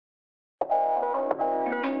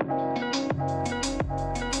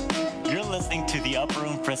to the Upper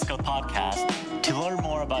Room Frisco podcast. To learn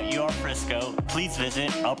more about your Frisco, please visit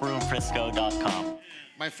upperroomfrisco.com.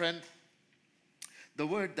 My friend, the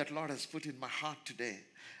word that Lord has put in my heart today,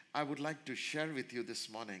 I would like to share with you this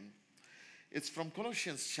morning. It's from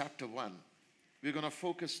Colossians chapter 1. We're going to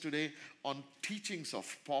focus today on teachings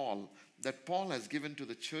of Paul that Paul has given to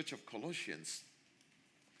the church of Colossians.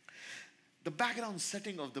 The background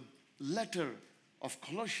setting of the letter of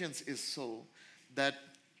Colossians is so that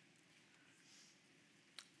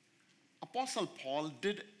Apostle Paul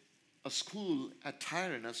did a school at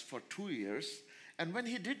Tyrannus for 2 years. And when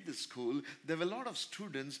he did this school, there were a lot of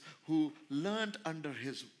students who learned under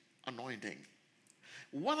his anointing.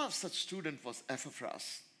 One of such students was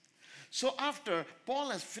Epaphras. So after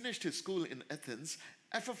Paul has finished his school in Athens,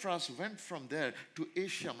 Epaphras went from there to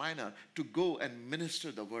Asia Minor to go and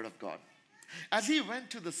minister the word of God. As he went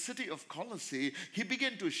to the city of Colossae, he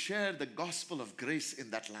began to share the gospel of grace in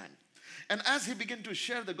that land. And as he began to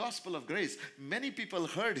share the gospel of grace, many people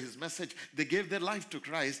heard his message. They gave their life to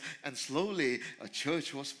Christ, and slowly a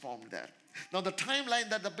church was formed there. Now, the timeline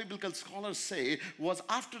that the biblical scholars say was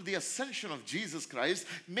after the ascension of Jesus Christ,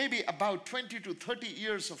 maybe about 20 to 30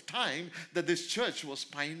 years of time that this church was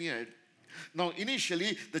pioneered. Now,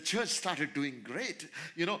 initially, the church started doing great.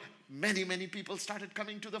 Many people started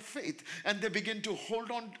coming to the faith, and they began to hold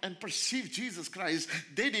on and perceive Jesus Christ.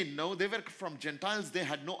 They didn't know. They were from Gentiles. They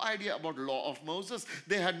had no idea about law of Moses.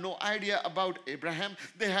 They had no idea about Abraham.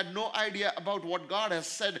 They had no idea about what God has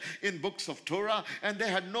said in books of Torah, and they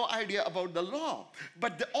had no idea about the law.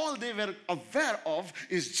 But all they were aware of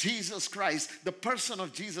is Jesus Christ, the person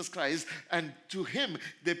of Jesus Christ, and to him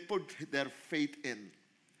they put their faith in.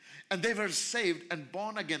 And they were saved and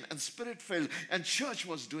born again and spirit-filled, and church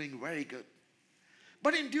was doing very good.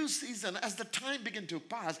 But in due season, as the time began to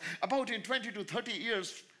pass, about in 20 to 30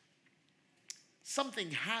 years, something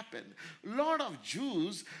happened. A lot of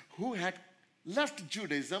Jews who had left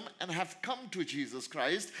Judaism and have come to Jesus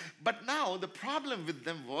Christ, but now the problem with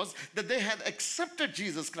them was that they had accepted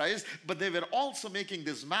Jesus Christ, but they were also making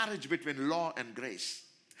this marriage between law and grace.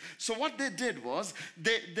 So what they did was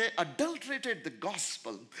they adulterated the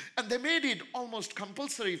gospel, and they made it almost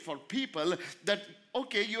compulsory for people that,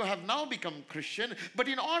 okay, you have now become Christian, but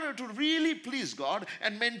in order to really please God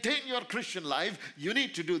and maintain your Christian life, you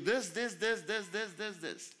need to do this.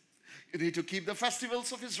 You need to keep the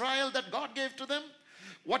festivals of Israel that God gave to them.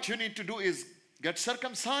 What you need to do is get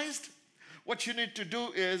circumcised. What you need to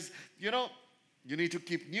do is, you need to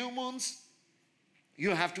keep new moons.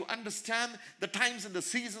 You have to understand the times and the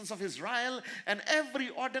seasons of Israel, and every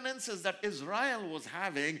ordinances that Israel was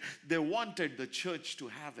having, they wanted the church to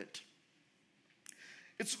have it.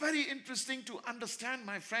 It's very interesting to understand,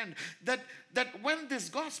 my friend, that when this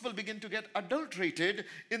gospel began to get adulterated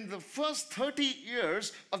in the first 30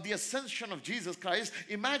 years of the ascension of Jesus Christ,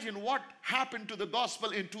 imagine what happened to the gospel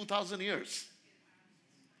in 2,000 years.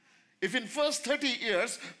 If in first 30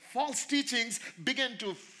 years, false teachings began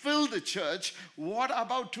to fill the church, what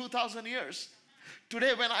about 2,000 years?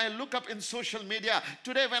 Today, when I look up in social media,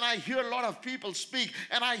 today when I hear a lot of people speak,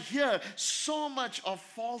 and I hear so much of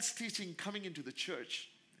false teaching coming into the church.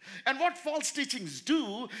 And what false teachings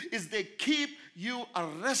do is they keep you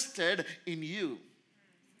arrested in you.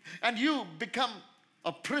 And you become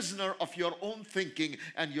a prisoner of your own thinking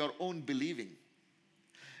and your own believing.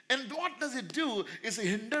 And what does it do is it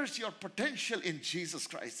hinders your potential in Jesus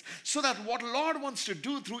Christ. So that what Lord wants to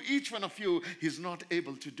do through each one of you, He's not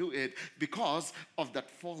able to do it because of that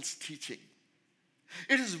false teaching.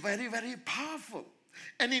 It is very, very powerful.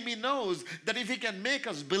 Enemy knows that if he can make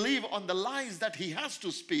us believe on the lies that he has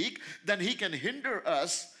to speak, then he can hinder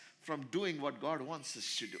us from doing what God wants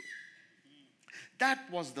us to do. That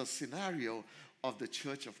was the scenario of the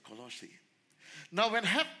church of Colossae. Now, when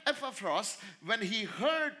Epaphras, when he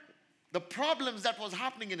heard the problems that was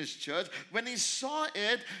happening in his church, when he saw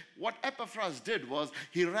it, what Epaphras did was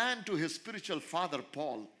he ran to his spiritual father,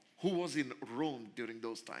 Paul, who was in Rome during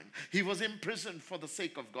those times. He was imprisoned for the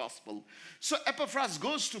sake of gospel. So Epaphras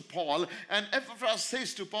goes to Paul, and Epaphras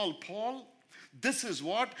says to Paul, Paul, this is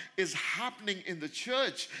what is happening in the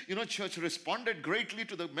church. Church responded greatly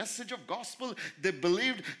to the message of gospel. They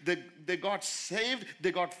believed, they got saved,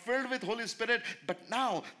 they got filled with Holy Spirit. But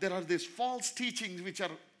now there are these false teachings which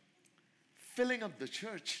are filling up the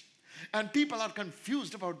church. And people are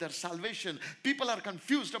confused about their salvation. People are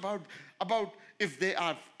confused about if they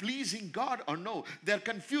are pleasing God or no. They're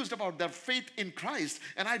confused about their faith in Christ.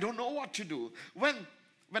 And I don't know what to do. When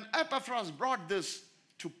Epaphras brought this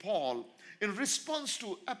to Paul, in response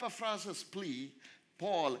to Epaphras' plea,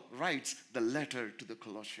 Paul writes the letter to the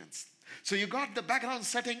Colossians. So you got the background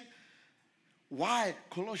setting. why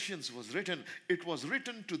Colossians was written. It was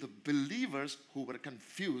written to the believers who were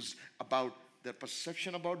confused about their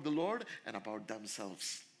perception about the Lord and about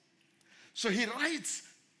themselves. So he writes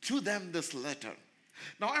to them this letter.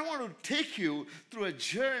 Now I want to take you through a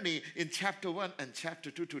journey in chapter 1 and chapter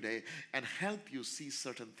 2 today and help you see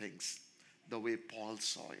certain things the way Paul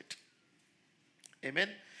saw it. Amen.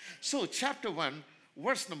 So chapter 1,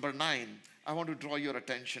 verse number 9, I want to draw your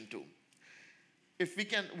attention to. If we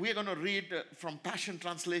can, we're going to read from Passion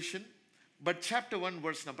Translation, but chapter 1,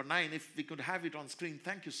 verse number 9, if we could have it on screen.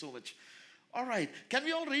 Thank you so much. All right. Can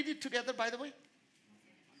we all read it together, by the way?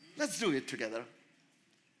 Let's do it together.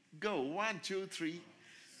 Go. 1, 2, 3.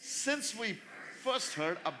 Since we first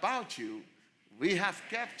heard about you, we have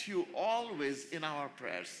kept you always in our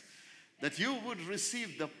prayers, that you would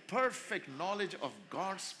receive the perfect knowledge of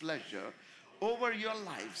God's pleasure over your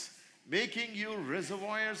lives, making you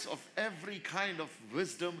reservoirs of every kind of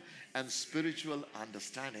wisdom and spiritual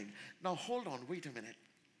understanding. Now hold on, wait a minute.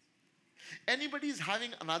 Anybody is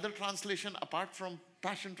having another translation apart from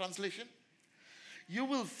Passion Translation? You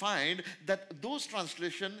will find that those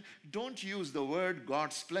translations don't use the word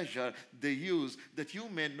God's pleasure. They use that you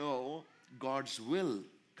may know God's will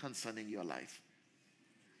concerning your life.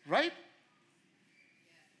 Right?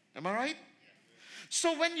 Am I right?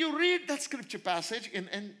 So when you read that scripture passage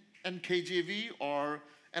in NKJV or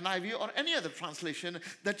NIV or any other translation,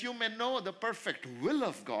 that you may know the perfect will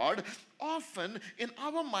of God, often in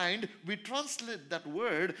our mind we translate that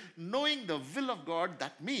word knowing the will of God.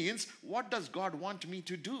 That means, what does God want me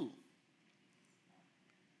to do?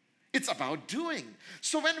 It's about doing.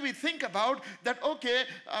 So when we think about that, okay,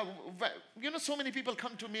 so many people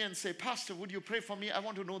come to me and say, Pastor, would you pray for me? I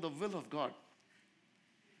want to know the will of God.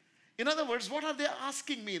 In other words, what are they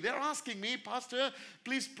asking me? They're asking me, Pastor,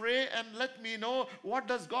 please pray and let me know, what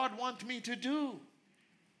does God want me to do?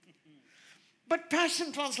 But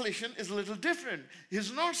Passion Translation is a little different.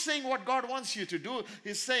 He's not saying what God wants you to do.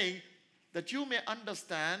 He's saying that you may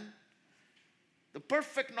understand the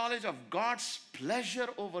perfect knowledge of God's pleasure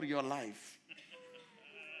over your life.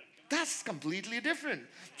 That's completely different.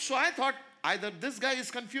 So I thought either this guy is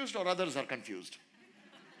confused or others are confused.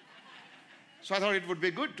 So I thought it would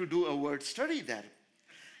be good to do a word study there.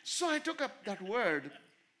 So I took up that word,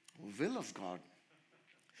 will of God.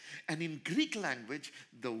 And in Greek language,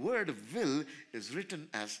 the word will is written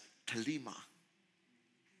as thelema.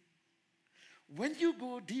 When you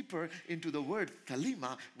go deeper into the word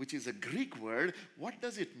thelema, which is a Greek word, what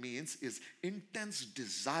does it mean is intense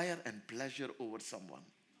desire and pleasure over someone.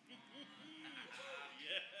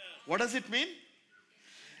 What does it mean?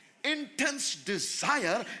 Intense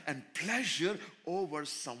desire and pleasure over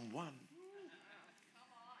someone.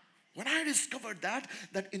 When I discovered that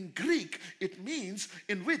in Greek, it means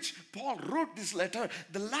in which Paul wrote this letter,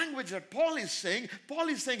 the language that Paul is saying,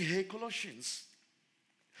 hey, Colossians,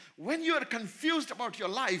 when you are confused about your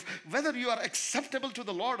life, whether you are acceptable to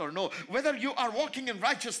the Lord or no, whether you are walking in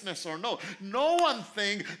righteousness or no, know one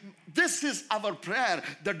thing, this is our prayer,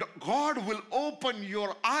 that God will open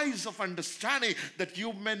your eyes of understanding, that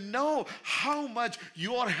you may know how much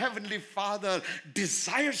your Heavenly Father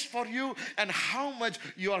desires for you and how much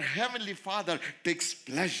your Heavenly Father takes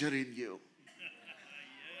pleasure in you.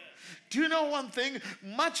 Do you know one thing?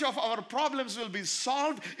 Much of our problems will be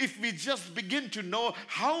solved if we just begin to know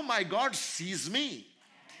how my God sees me.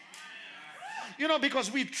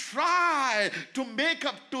 Because we try to make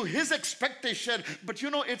up to His expectation, but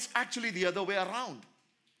it's actually the other way around.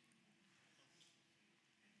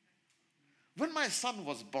 When my son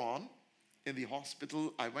was born in the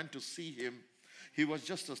hospital, I went to see him. He was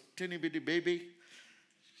just a teeny bitty baby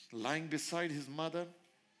lying beside his mother.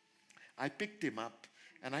 I picked him up.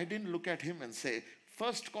 And I didn't look at him and say,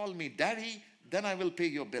 first call me daddy, then I will pay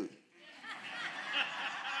your bill.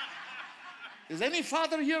 Is any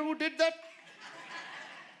father here who did that?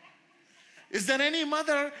 Is there any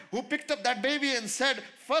mother who picked up that baby and said,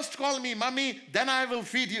 first call me mommy, then I will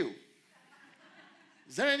feed you?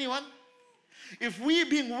 Is there anyone? If we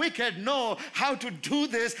being wicked know how to do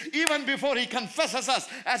this even before He confesses us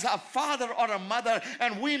as a father or a mother,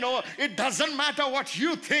 and we know it doesn't matter what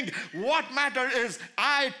you think, what matters is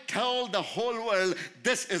I tell the whole world,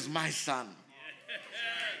 this is my son.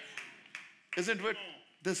 Isn't it?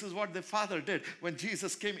 This is what the Father did when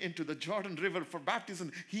Jesus came into the Jordan River for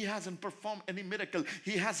baptism. He hasn't performed any miracle.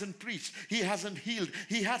 He hasn't preached. He hasn't healed.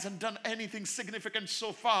 He hasn't done anything significant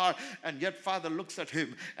so far. And yet Father looks at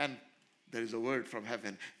him and there is a word from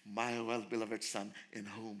heaven, my well-beloved Son, in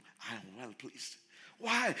whom I am well pleased.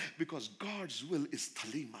 Why? Because God's will is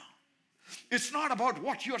thelema. It's not about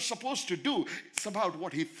what you're supposed to do. It's about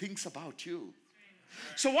what He thinks about you.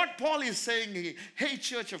 So what Paul is saying, hey,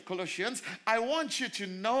 Church of Colossians, I want you to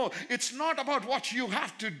know it's not about what you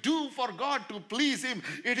have to do for God to please him.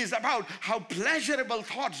 It is about how pleasurable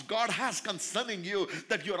thoughts God has concerning you,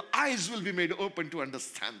 that your eyes will be made open to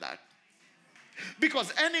understand that.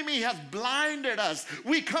 Because enemy has blinded us.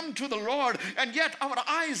 We come to the Lord and yet our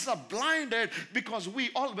eyes are blinded because we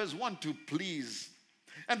always want to please.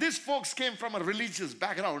 And these folks came from a religious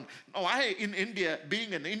background. Now I, in India,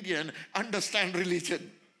 being an Indian, understand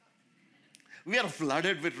religion. We are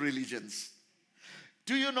flooded with religions.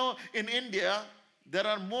 Do you know in India, there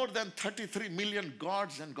are more than 33 million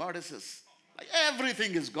gods and goddesses. Like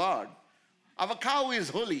everything is God. Our cow is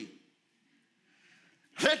holy.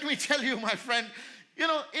 Let me tell you, my friend,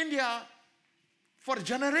 India, for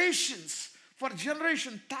generations,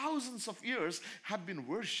 thousands of years, have been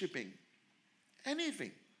worshipping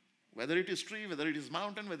anything. Whether it is tree, whether it is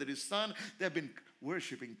mountain, whether it is sun, they have been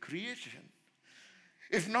worshipping creation.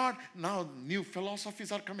 If not, now new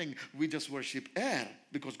philosophies are coming. We just worship air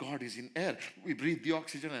because God is in air. We breathe the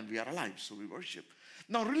oxygen and we are alive, so we worship.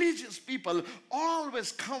 Now, religious people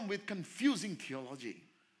always come with confusing theology.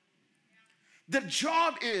 Their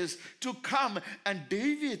job is to come and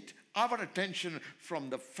deviate our attention from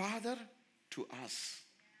the Father to us.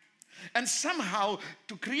 And somehow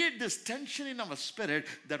to create this tension in our spirit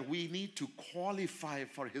that we need to qualify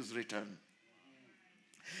for his return.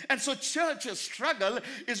 And so church's struggle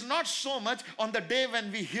is not so much on the day when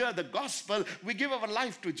we hear the gospel, we give our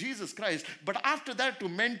life to Jesus Christ. But after that, to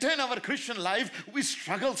maintain our Christian life, we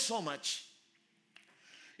struggle so much.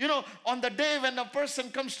 On the day when a person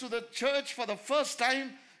comes to the church for the first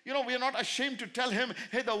time, we are not ashamed to tell him,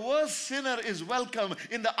 hey, the worst sinner is welcome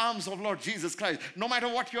in the arms of Lord Jesus Christ. No matter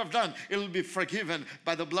what you have done, it will be forgiven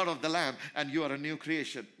by the blood of the Lamb and you are a new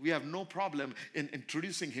creation. We have no problem in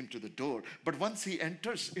introducing him to the door. But once he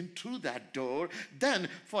enters into that door, then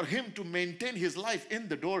for him to maintain his life in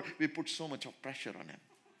the door, we put so much of pressure on him.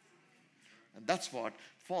 And that's what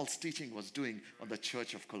false teaching was doing on the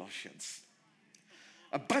church of Colossians.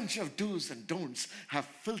 A bunch of do's and don'ts have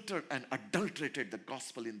filtered and adulterated the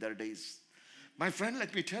gospel in their days. My friend,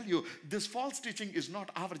 let me tell you, this false teaching is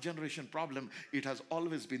not our generation problem. It has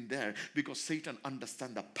always been there because Satan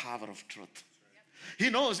understands the power of truth. He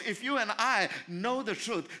knows if you and I know the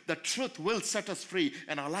truth will set us free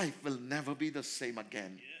and our life will never be the same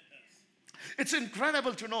again. It's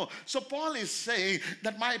incredible to know. So Paul is saying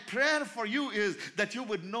that my prayer for you is that you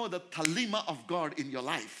would know the thelema of God in your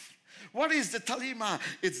life. What is the thelema?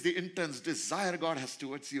 It's the intense desire God has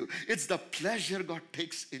towards you. It's the pleasure God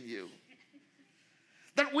takes in you.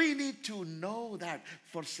 That we need to know that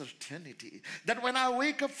for certainty. That when I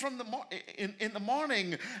wake up in the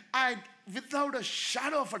morning, without a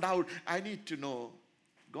shadow of a doubt, I need to know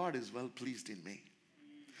God is well pleased in me.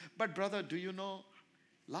 But brother, do you know,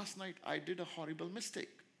 last night I did a horrible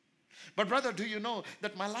mistake. But brother, do you know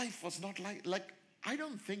that my life was not like I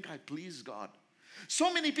don't think I pleased God.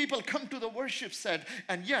 So many people come to the worship set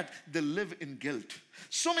and yet they live in guilt.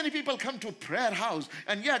 So many people come to prayer house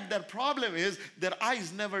and yet their problem is their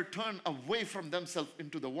eyes never turn away from themselves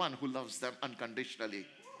into the one who loves them unconditionally.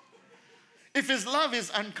 If his love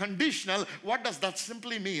is unconditional, what does that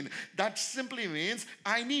simply mean? That simply means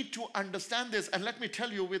I need to understand this. And let me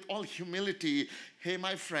tell you with all humility, hey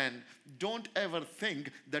my friend, don't ever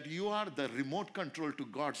think that you are the remote control to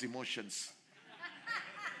God's emotions.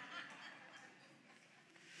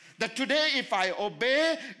 That today, if I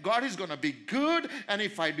obey, God is going to be good. And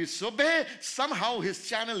if I disobey, somehow his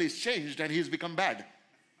channel is changed and he's become bad.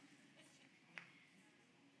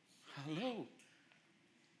 Hello.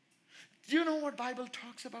 Do you know what Bible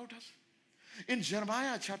talks about us? In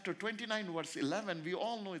Jeremiah chapter 29, verse 11, we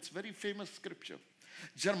all know it's very famous scripture.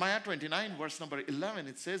 Jeremiah 29, verse number 11,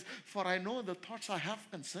 it says, for I know the thoughts I have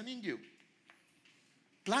concerning you.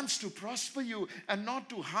 Plans to prosper you and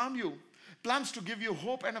not to harm you. Plans to give you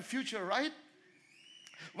hope and a future, right?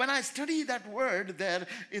 When I study that word there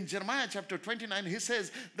in Jeremiah chapter 29, he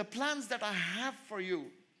says, the plans that I have for you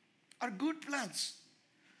are good plans.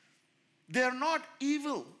 They are not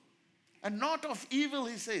evil. And not of evil,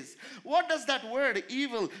 he says. What does that word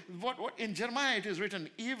evil, what in Jeremiah it is written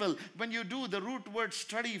evil. When you do the root word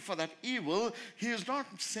study for that evil, he is not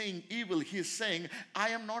saying evil. He is saying, I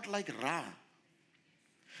am not like Ra.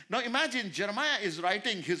 Now imagine Jeremiah is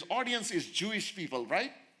writing, his audience is Jewish people,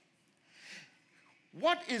 right?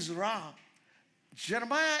 What is Ra?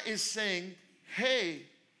 Jeremiah is saying, hey,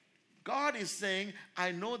 God is saying,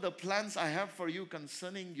 I know the plans I have for you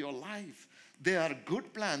concerning your life. They are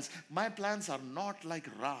good plans. My plans are not like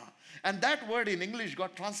Ra. And that word in English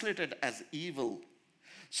got translated as evil.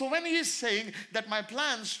 So when he is saying that my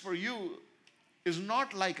plans for you is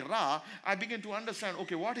not like Ra, I begin to understand,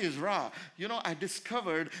 okay, what is Ra? I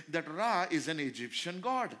discovered that Ra is an Egyptian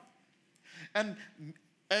god. And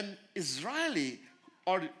Israeli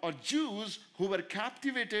or Jews who were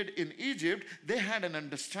captivated in Egypt, they had an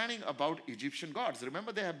understanding about Egyptian gods.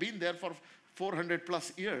 Remember, they have been there for 400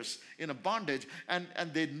 plus years in a bondage, and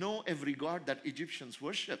they know every god that Egyptians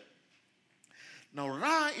worship. Now,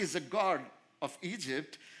 Ra is a god of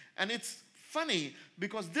Egypt, and it's funny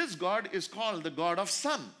because this god is called the god of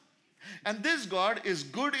sun. And this god is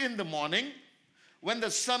good in the morning. When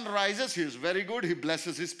the sun rises, he is very good. He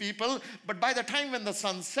blesses his people. But by the time when the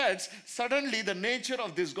sun sets, suddenly the nature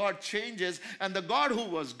of this God changes. And the God who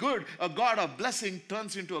was good, a God of blessing,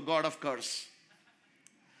 turns into a God of curse.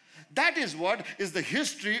 That is what is the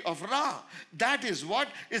history of Ra. That is what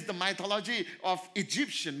is the mythology of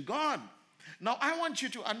Egyptian God. Now, I want you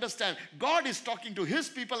to understand, God is talking to his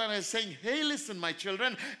people and is saying, hey, listen, my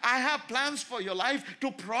children, I have plans for your life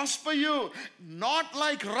to prosper you. Not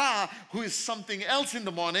like Ra, who is something else in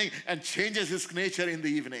the morning and changes his nature in the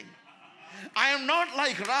evening. I am not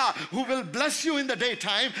like Ra, who will bless you in the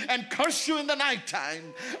daytime and curse you in the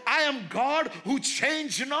nighttime. I am God who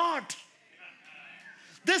change not.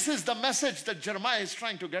 This is the message that Jeremiah is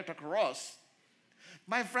trying to get across.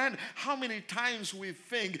 My friend, how many times we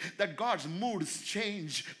think that God's moods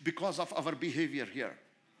change because of our behavior here?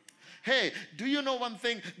 Hey, do you know one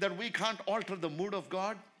thing, that we can't alter the mood of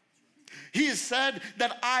God? He said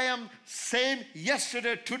that I am same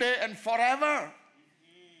yesterday, today, and forever.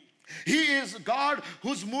 He is God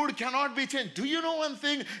whose mood cannot be changed. Do you know one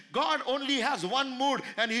thing? God only has one mood,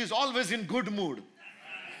 and he is always in good mood.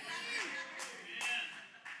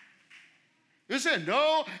 You say,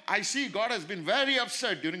 no, I see God has been very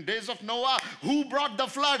upset during days of Noah. Who brought the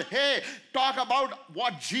flood? Hey, talk about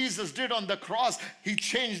what Jesus did on the cross. He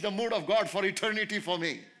changed the mood of God for eternity for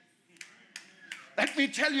me. Let me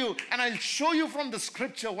tell you, and I'll show you from the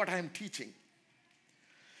scripture what I am teaching.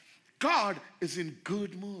 God is in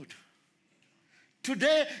good mood.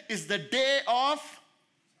 Today is the day of,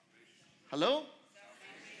 hello?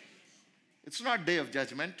 It's not day of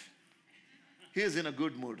judgment. He is in a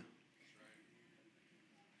good mood.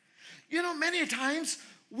 Many times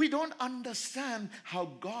we don't understand how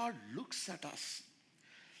God looks at us.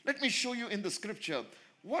 Let me show you in the scripture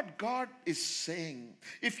what God is saying.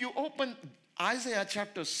 If you open Isaiah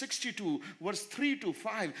chapter 62, verse 3 to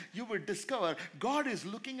 5, you will discover God is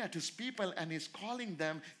looking at his people and is calling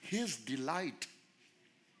them his delight.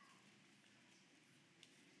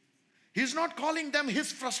 He's not calling them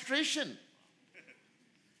his frustration.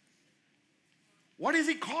 What is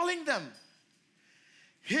he calling them?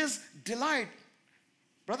 His delight.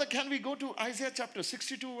 Brother, can we go to Isaiah chapter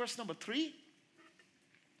 62, verse number 3?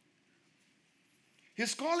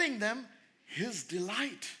 He's calling them his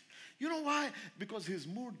delight. You know why? Because his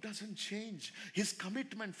mood doesn't change. His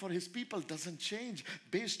commitment for his people doesn't change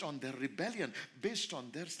based on their rebellion, based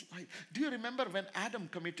on their life. Do you remember when Adam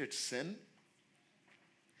committed sin?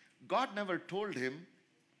 God never told him,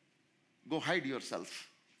 go hide yourself.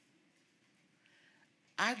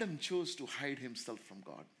 Adam chose to hide himself from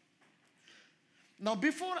God. Now,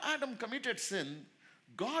 before Adam committed sin,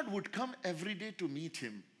 God would come every day to meet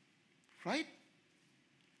him, right?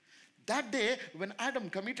 That day, when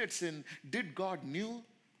Adam committed sin, did God knew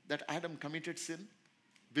that Adam committed sin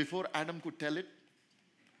before Adam could tell it?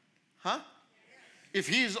 Huh? If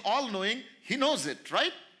he is all-knowing, he knows it,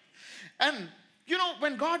 right? And,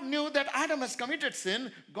 when God knew that Adam has committed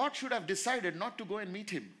sin, God should have decided not to go and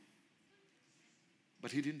meet him.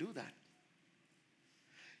 But he didn't do that.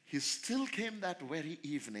 He still came that very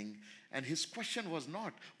evening, and his question was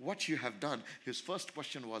not what you have done. His first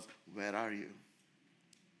question was, where are you?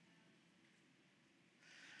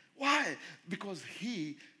 Why? Because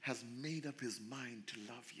he has made up his mind to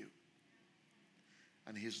love you.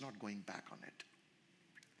 And he's not going back on it.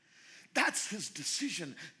 That's his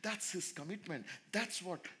decision. That's his commitment. That's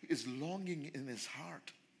what is longing in his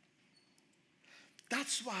heart.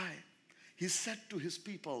 That's why he said to his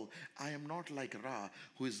people, I am not like Ra,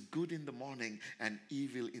 who is good in the morning and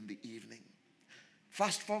evil in the evening.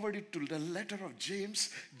 Fast forward it to the letter of James.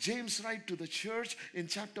 James writes to the church in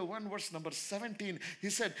chapter 1, verse number 17. He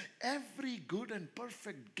said, every good and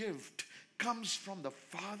perfect gift comes from the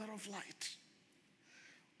Father of light,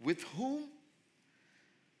 with whom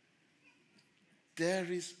there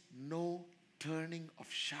is no turning of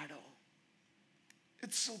shadow.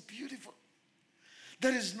 It's so beautiful.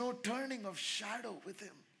 There is no turning of shadow with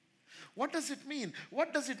him. What does it mean?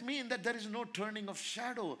 What does it mean that there is no turning of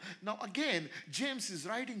shadow? Now again, James is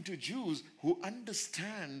writing to Jews who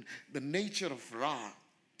understand the nature of Ra.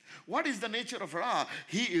 What is the nature of Ra?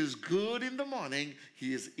 He is good in the morning,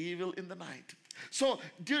 he is evil in the night. So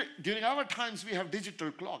during our times we have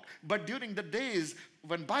digital clock, but during the days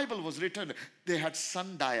when Bible was written, they had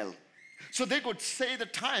sundial. So they could say the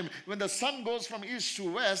time when the sun goes from east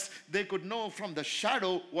to west, they could know from the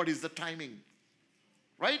shadow what is the timing.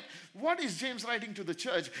 Right? What is James writing to the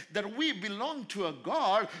church? That we belong to a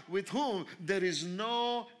God with whom there is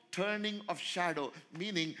no turning of shadow,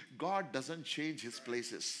 meaning God doesn't change his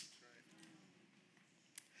places.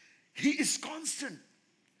 He is constant.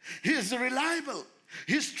 He is reliable.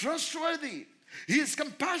 He is trustworthy. He is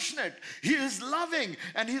compassionate. He is loving.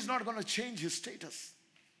 And he is not going to change his status.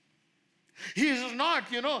 He is not,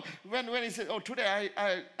 when he says, oh, today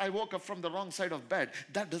I woke up from the wrong side of bed.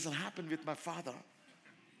 That doesn't happen with my Father.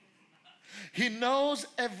 He knows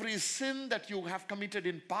every sin that you have committed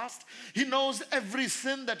in past. He knows every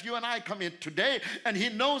sin that you and I commit today. And he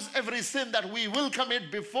knows every sin that we will commit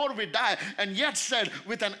before we die. And yet said,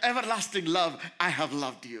 with an everlasting love, I have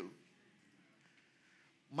loved you.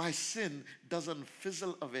 My sin doesn't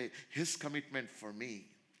fizzle away his commitment for me.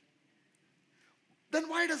 Then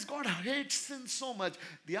why does God hate sin so much?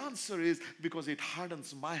 The answer is because it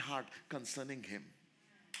hardens my heart concerning him.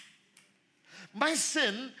 My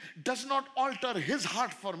sin does not alter his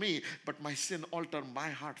heart for me, but my sin alters my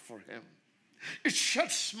heart for him. It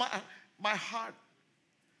shuts my heart.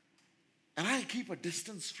 And I keep a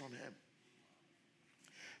distance from him.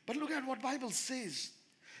 But look at what Bible says.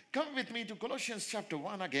 Come with me to Colossians chapter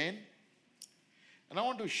 1 again. And I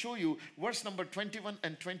want to show you verse number 21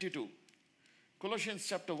 and 22. Colossians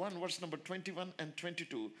chapter 1, verse number 21 and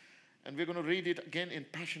 22. And we're going to read it again in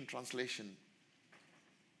Passion Translation.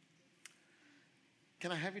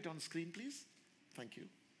 Can I have it on screen, please? Thank you.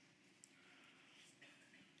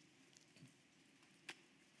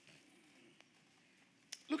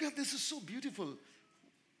 Look at this, is so beautiful.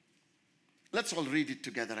 Let's all read it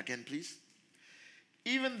together again, please.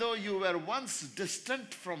 Even though you were once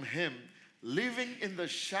distant from him, living in the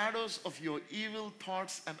shadows of your evil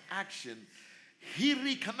thoughts and action, he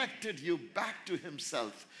reconnected you back to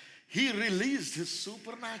himself. He released his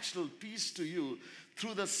supernatural peace to you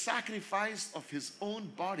through the sacrifice of his own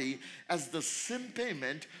body as the sin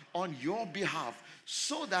payment on your behalf,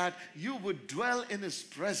 so that you would dwell in his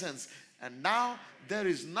presence. And now there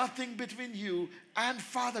is nothing between you and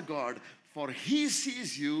Father God, for he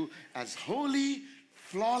sees you as holy,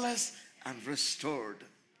 flawless, and restored.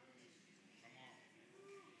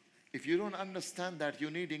 If you don't understand that, you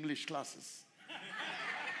need English classes.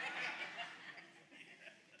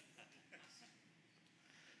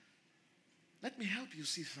 Let me help you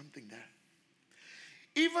see something there.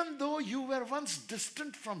 Even though you were once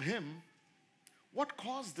distant from him, what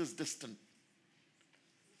caused this distance?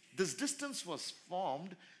 This distance was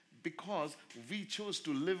formed because we chose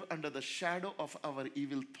to live under the shadow of our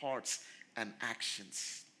evil thoughts and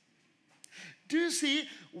actions. Do you see,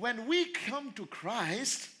 when we come to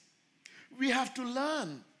Christ, we have to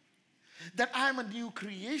learn that I'm a new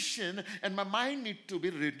creation and my mind needs to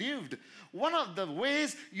be renewed. One of the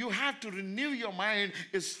ways you have to renew your mind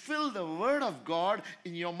is fill the Word of God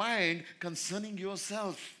in your mind concerning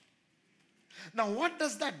yourself. Now, what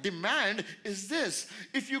does that demand is this.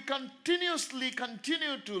 If you continuously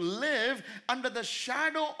continue to live under the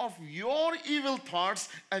shadow of your evil thoughts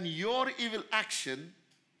and your evil action,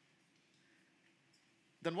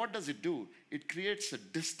 then what does it do? It creates a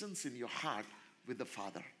distance in your heart with the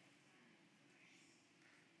Father.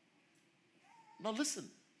 Now listen,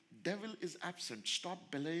 devil is absent. Stop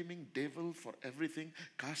blaming devil for everything,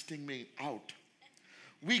 casting me out.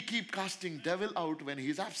 We keep casting devil out when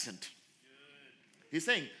he's absent. He's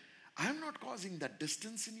saying, I'm not causing that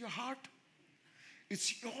distance in your heart.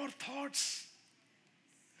 It's your thoughts.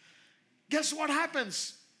 Guess what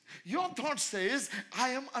happens? Your thought says, I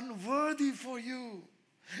am unworthy for you.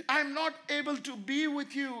 I'm not able to be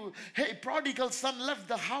with you. Hey, prodigal son left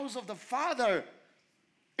the house of the father.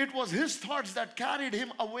 It was his thoughts that carried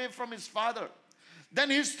him away from his father. Then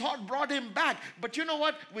his thought brought him back. But you know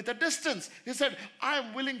what? With a distance, he said,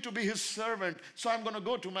 I'm willing to be his servant. So I'm going to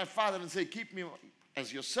go to my father and say, keep me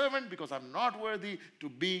as your servant because I'm not worthy to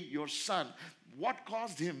be your son. What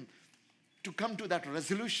caused him to come to that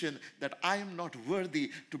resolution that I am not worthy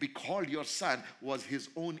to be called your son was his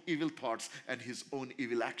own evil thoughts and his own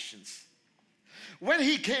evil actions. When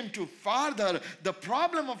he came to Father, the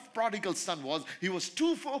problem of prodigal son was he was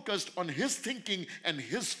too focused on his thinking and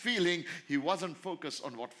his feeling. He wasn't focused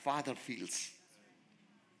on what Father feels.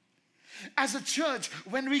 As a church,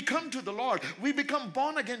 when we come to the Lord, we become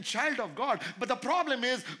born again child of God. But the problem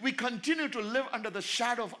is we continue to live under the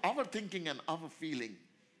shadow of our thinking and our feeling.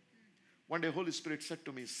 One day, Holy Spirit said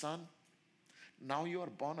to me, son, now you are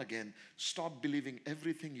born again. Stop believing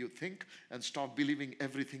everything you think and stop believing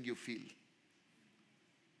everything you feel.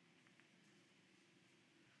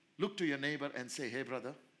 Look to your neighbor and say, hey,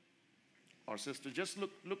 brother or sister, just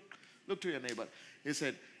look to your neighbor. He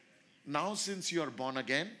said, now since you are born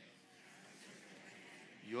again,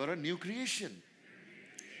 you are a new creation.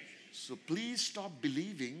 So please stop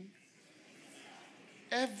believing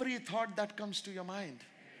every thought that comes to your mind.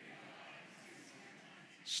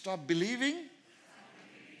 Stop believing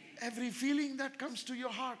every feeling that comes to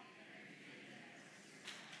your heart.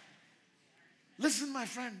 Listen, my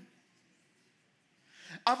friend.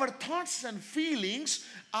 Our thoughts and feelings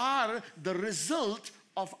are the result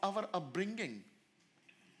of our upbringing.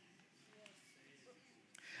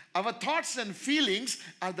 Our thoughts and feelings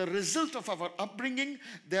are the result of our upbringing.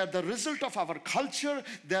 They are the result of our culture.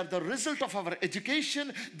 They are the result of our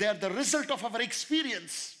education. They are the result of our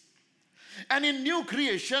experience. And in new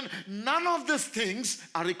creation, none of these things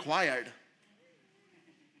are required.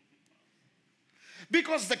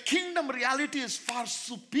 Because the kingdom reality is far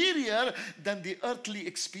superior than the earthly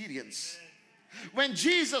experience. When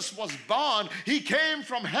Jesus was born, he came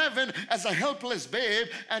from heaven as a helpless babe,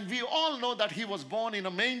 and we all know that he was born in a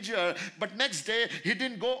manger. But next day, he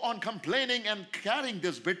didn't go on complaining and carrying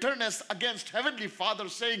this bitterness against Heavenly Father,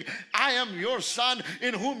 saying, I am your son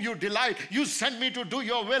in whom you delight. You sent me to do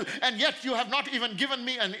your will, and yet you have not even given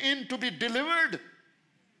me an in to be delivered.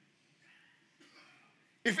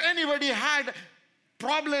 If anybody had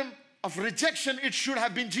problem of rejection, it should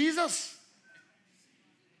have been Jesus.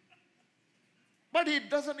 But he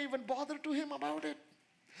doesn't even bother to him about it.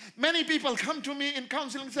 Many people come to me in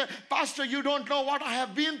counseling and say, Pastor, you don't know what I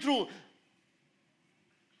have been through.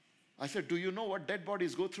 I said, do you know what dead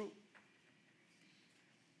bodies go through?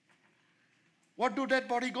 What do dead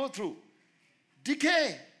bodies go through?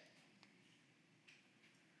 Decay.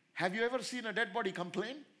 Have you ever seen a dead body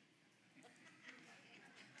complain?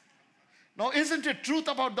 Now, isn't it truth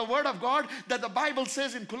about the Word of God that the Bible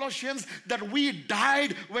says in Colossians that we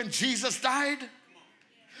died when Jesus died?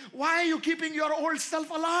 Why are you keeping your old self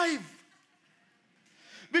alive?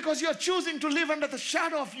 Because you're choosing to live under the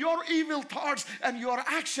shadow of your evil thoughts and your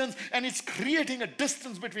actions, and it's creating a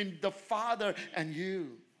distance between the Father and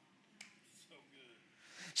you.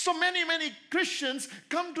 So many Christians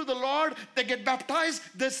come to the Lord, they get baptized,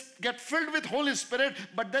 they get filled with Holy Spirit,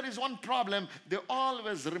 but there is one problem. They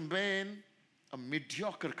always remain a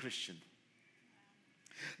mediocre Christian.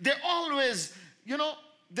 They always,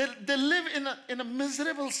 they live in a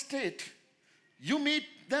miserable state. You meet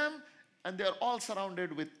them and they're all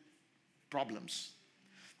surrounded with problems.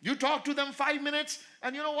 You talk to them 5 minutes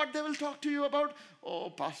and you know what they will talk to you about? Oh,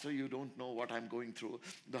 Pastor, you don't know what I'm going through.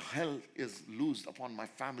 The hell is loosed upon my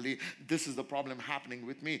family. This is the problem happening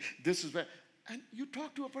with me. This is where, and you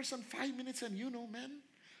talk to a person 5 minutes and man,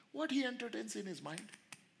 what he entertains in his mind.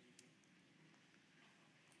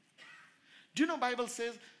 Do you know Bible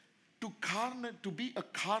says to be a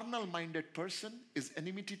carnal-minded person is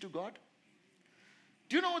enmity to God?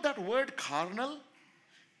 Do you know that word carnal?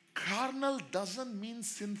 Carnal doesn't mean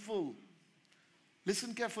sinful.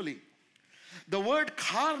 Listen carefully. The word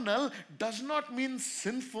carnal does not mean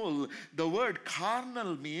sinful. The word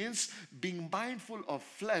carnal means being mindful of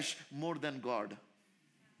flesh more than God.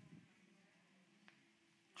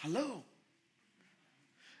 Hello?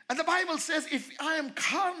 And the Bible says, if I am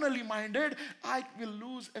carnally minded, I will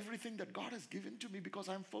lose everything that God has given to me because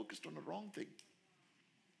I'm focused on the wrong thing.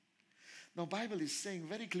 Now, Bible is saying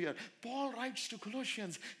very clear. Paul writes to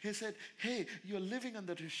Colossians, he said, hey, you're living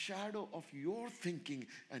under the shadow of your thinking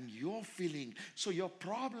and your feeling. So your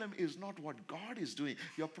problem is not what God is doing.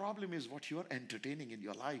 Your problem is what you're entertaining in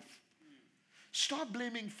your life. Stop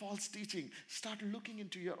blaming false teaching. Start looking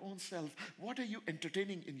into your own self. What are you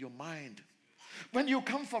entertaining in your mind? When you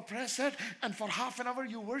come for prayer set and for half an hour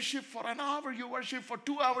you worship, for an hour you worship, for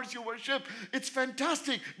 2 hours you worship, it's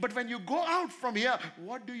fantastic. But when you go out from here,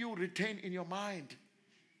 what do you retain in your mind?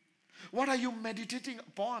 What are you meditating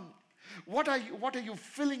upon? What are you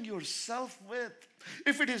filling yourself with?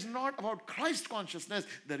 If it is not about Christ consciousness,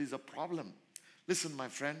 there is a problem. Listen, my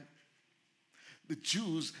friend, the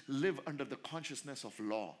Jews live under the consciousness of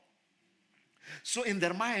law. So in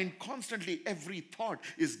their mind, constantly every thought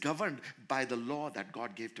is governed by the law that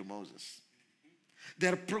God gave to Moses.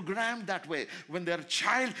 They're programmed that way. When they're a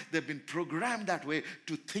child, they've been programmed that way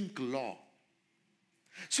to think law.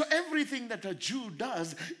 So everything that a Jew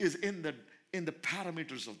does is in the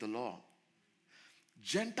parameters of the law.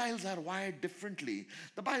 Gentiles are wired differently.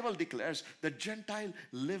 The Bible declares that Gentiles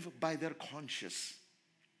live by their conscience.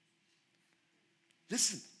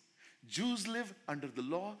 Listen, Jews live under the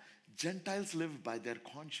law, Gentiles live by their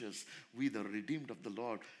conscience. We, the redeemed of the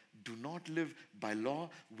Lord, do not live by law.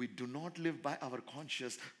 We do not live by our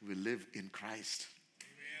conscience. We live in Christ.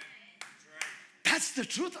 That's the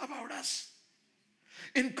truth about us.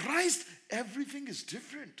 In Christ, everything is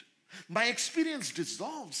different. My experience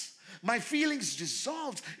dissolves. My feelings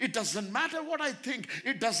dissolves. It doesn't matter what I think.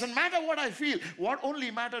 It doesn't matter what I feel. What only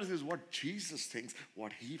matters is what Jesus thinks,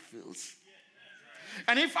 what he feels.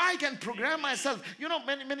 And if I can program myself,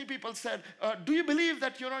 many people said, do you believe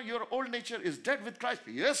that, your old nature is dead with Christ?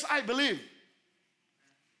 Yes, I believe.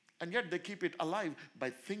 And yet they keep it alive by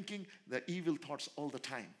thinking the evil thoughts all the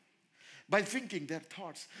time. By thinking their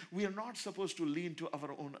thoughts. We are not supposed to lean to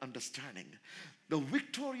our own understanding. The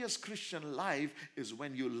victorious Christian life is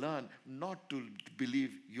when you learn not to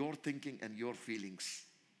believe your thinking and your feelings.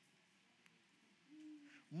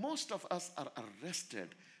 Most of us are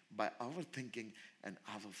arrested by our thinking and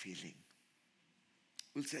our feeling.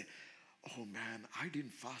 We'll say, oh man, I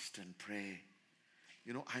didn't fast and pray.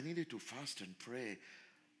 I needed to fast and pray.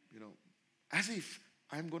 As if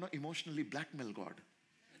I'm going to emotionally blackmail God.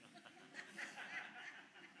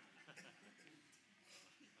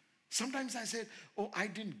 Sometimes I said, oh, I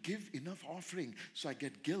didn't give enough offering, so I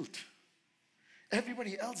get guilt.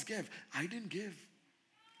 Everybody else gave. I didn't give.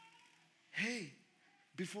 Hey,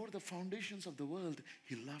 before the foundations of the world,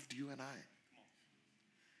 he loved you and I.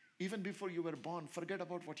 Even before you were born, forget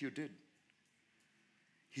about what you did.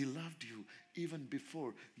 He loved you even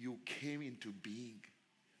before you came into being.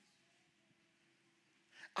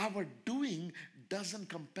 Our doing doesn't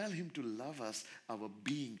compel him to love us. Our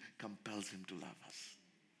being compels him to love us.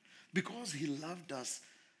 Because he loved us,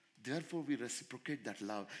 therefore we reciprocate that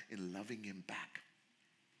love in loving him back.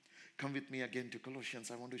 Come with me again to Colossians.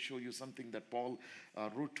 I want to show you something that Paul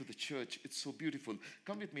wrote to the church. It's so beautiful.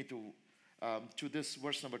 Come with me to this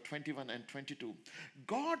verse number 21 and 22.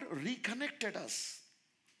 God reconnected us.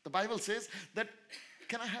 The Bible says that,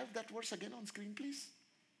 can I have that verse again on screen, please?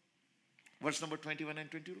 Verse number 21 and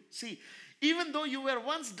 22. See, even though you were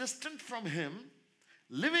once distant from him,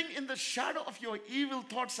 living in the shadow of your evil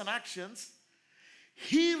thoughts and actions,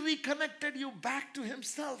 he reconnected you back to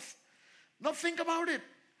himself. Now think about it.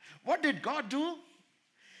 What did God do?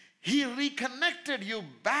 He reconnected you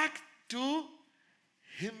back to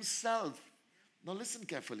himself. Now listen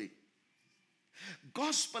carefully.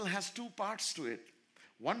 Gospel has two parts to it.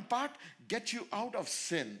 One part, get you out of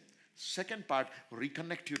sin. Second part,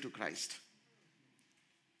 reconnect you to Christ.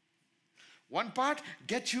 One part,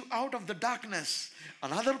 get you out of the darkness.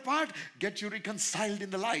 Another part, get you reconciled in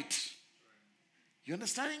the light. You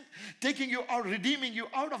understanding? Taking you out, redeeming you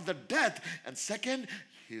out of the death. And second,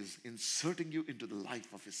 he is inserting you into the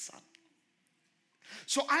life of his son.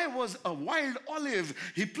 So I was a wild olive.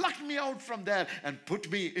 He plucked me out from there and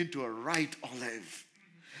put me into a ripe olive.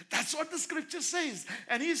 That's what the scripture says.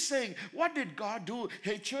 And he's saying, what did God do?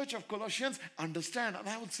 Hey, Church of Colossians, understand. And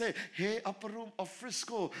I would say, hey, Upper Room of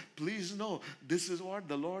Frisco, please know this is what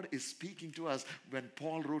the Lord is speaking to us. When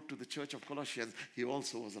Paul wrote to the Church of Colossians, he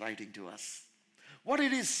also was writing to us. What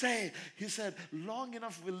did he say? He said, long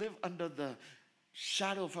enough we live under the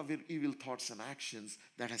shadow of our evil thoughts and actions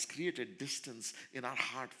that has created distance in our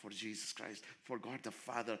heart for Jesus Christ, for God the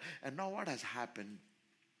Father. And now what has happened?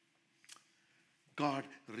 God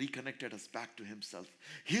reconnected us back to himself.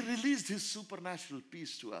 He released his supernatural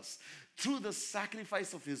peace to us through the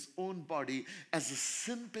sacrifice of his own body as a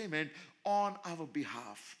sin payment on our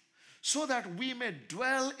behalf, so that we may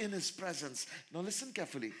dwell in his presence. Now listen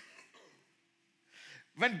carefully.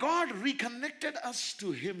 When God reconnected us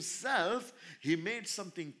to himself, he made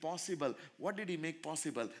something possible. What did he make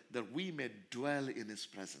possible? That we may dwell in his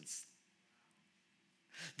presence.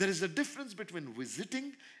 There is a difference between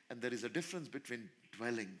visiting and there is a difference between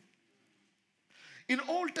dwelling. In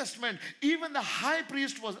Old Testament, even the high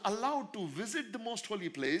priest was allowed to visit the most holy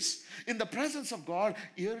place in the presence of God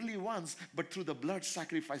yearly once, but through the blood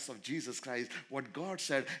sacrifice of Jesus Christ, what God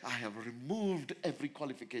said, I have removed every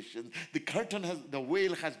qualification. The the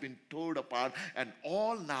veil has been torn apart, and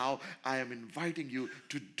all now I am inviting you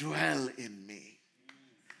to dwell in me.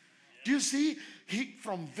 Do you see?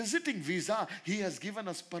 From visiting visa, he has given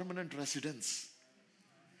us permanent residence.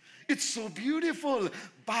 It's so beautiful.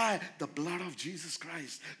 By the blood of Jesus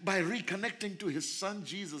Christ, by reconnecting to his son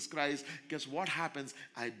Jesus Christ, guess what happens?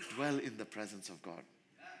 I dwell in the presence of God.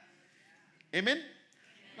 Amen?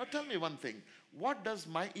 Now tell me one thing. What does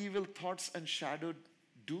my evil thoughts and shadow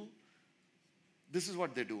do? This is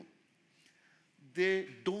what they do. They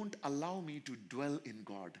don't allow me to dwell in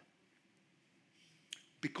God.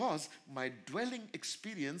 Because my dwelling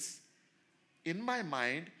experience in my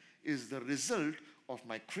mind is the result of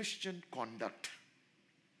my Christian conduct.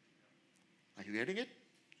 Are you getting it?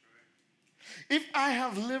 If I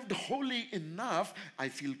have lived holy enough, I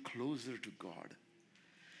feel closer to God.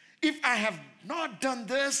 If I have not done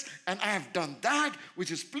this and I have done that,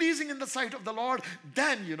 which is pleasing in the sight of the Lord,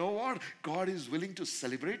 then you know what? God is willing to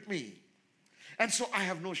celebrate me. And so I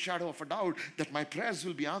have no shadow of a doubt that my prayers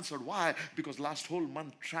will be answered. Why? Because last whole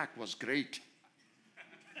month track was great.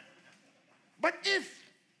 But if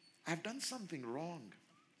I've done something wrong,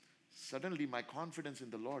 suddenly my confidence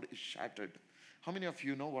in the Lord is shattered. How many of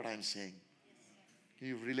you know what I'm saying? Can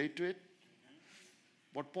you relate to it?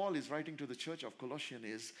 What Paul is writing to the church of Colossians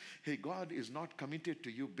is, hey, God is not committed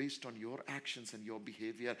to you based on your actions and your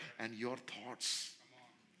behavior and your thoughts.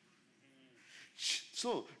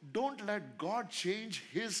 So don't let God change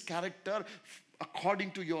his character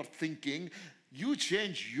according to your thinking. You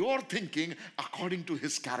change your thinking according to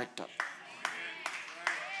his character.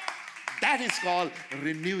 That is called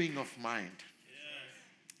renewing of mind.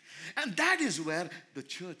 And that is where the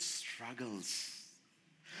church struggles.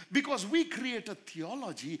 Because we create a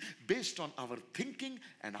theology based on our thinking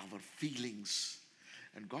and our feelings.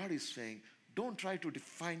 And God is saying, don't try to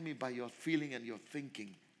define me by your feeling and your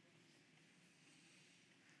thinking.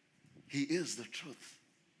 He is the truth.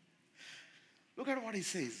 Look at what he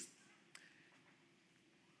says.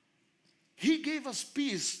 He gave us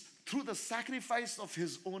peace through the sacrifice of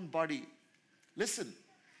his own body. Listen,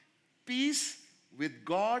 peace with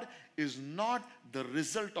God is not the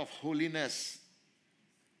result of holiness.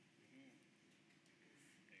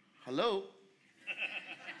 Hello?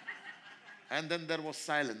 And then there was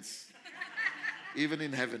silence, even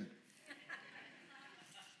in heaven.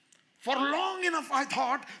 For long enough I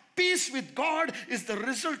thought peace with God is the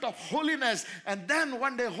result of holiness. And then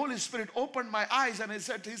one day Holy Spirit opened my eyes and he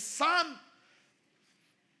said, his son,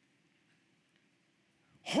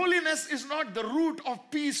 holiness is not the root of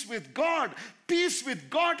peace with God. Peace with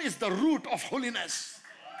God is the root of holiness.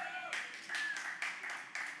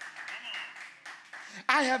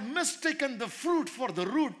 I have mistaken the fruit for the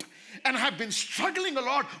root and have been struggling a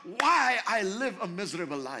lot why I live a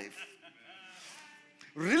miserable life.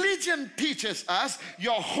 Religion teaches us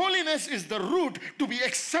your holiness is the root to be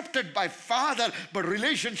accepted by Father, but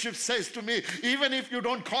relationship says to me, even if you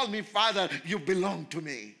don't call me Father, you belong to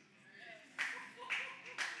me.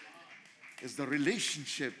 It's the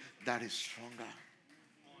relationship that is stronger.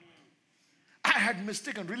 I had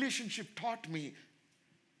mistaken. Relationship taught me,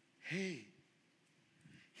 hey,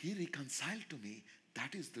 he reconciled to me.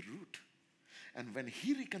 That is the root. And when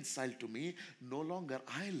he reconciled to me, no longer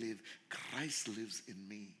I live, Christ lives in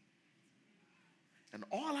me. And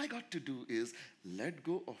all I got to do is let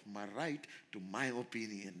go of my right to my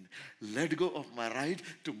opinion. Let go of my right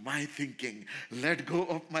to my thinking. Let go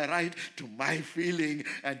of my right to my feeling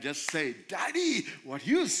and just say, Daddy, what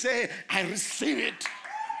you say, I receive it.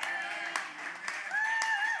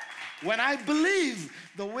 When I believe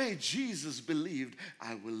the way Jesus believed,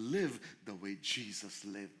 I will live the way Jesus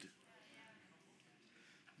lived.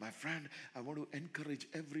 My friend, I want to encourage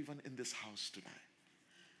everyone in this house tonight.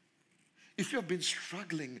 If you have been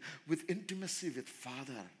struggling with intimacy with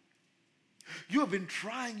Father, you have been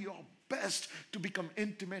trying your best to become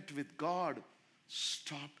intimate with God,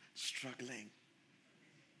 stop struggling.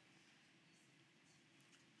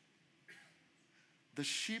 The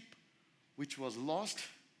sheep which was lost,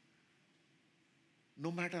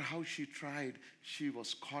 no matter how she tried, she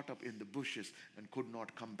was caught up in the bushes and could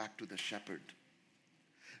not come back to the shepherd.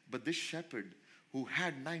 But this shepherd who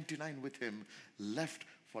had 99 with him left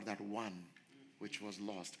for that one which was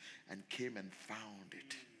lost and came and found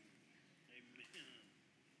it.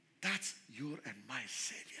 That's your and my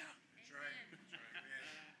Savior.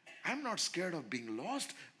 I'm not scared of being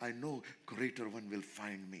lost. I know greater one will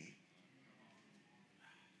find me.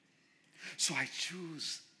 So I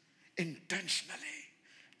choose intentionally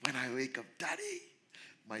when I wake up, Daddy,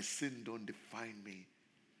 my sin don't define me.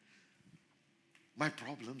 My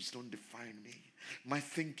problems don't define me. My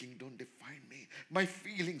thinking don't define me. My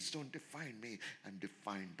feelings don't define me. I'm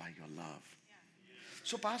defined by your love.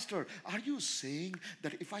 So, Pastor, are you saying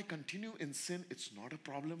that if I continue in sin, it's not a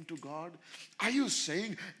problem to God? Are you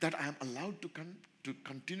saying that I'm allowed to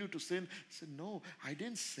continue to sin? I said, no, I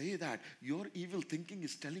didn't say that. Your evil thinking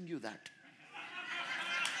is telling you that.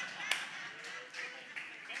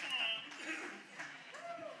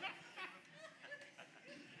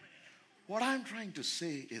 What I'm trying to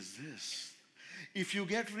say is this. If you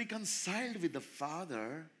get reconciled with the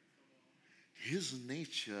Father, his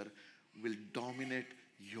nature will dominate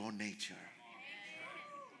your nature.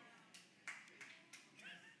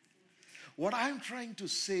 What I'm trying to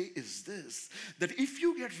say is this, that if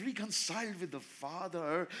you get reconciled with the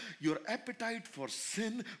Father, your appetite for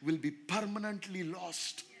sin will be permanently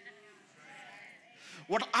lost.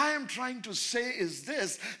 What I am trying to say is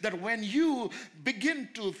this, that when you begin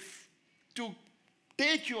to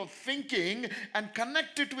take your thinking and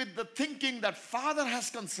connect it with the thinking that Father has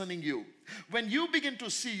concerning you, when you begin to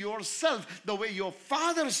see yourself the way your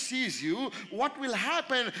Father sees you, what will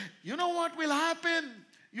happen? You know what will happen?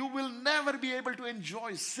 You will never be able to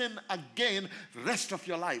enjoy sin again rest of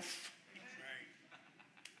your life.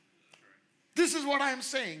 This is what I am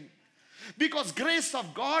saying. Because grace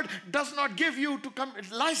of God does not give you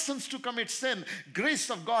license to commit sin. Grace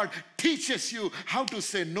of God teaches you how to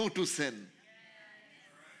say no to sin.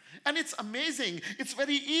 And it's amazing. It's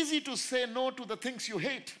very easy to say no to the things you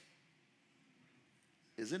hate.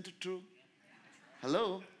 Isn't it true?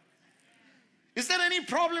 Hello? Is there any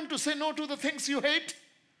problem to say no to the things you hate?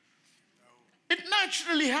 It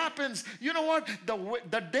naturally happens. You know what?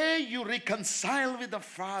 The day you reconcile with the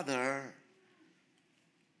Father,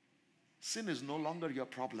 sin is no longer your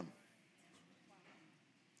problem.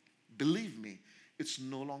 Believe me, it's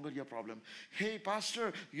no longer your problem. Hey,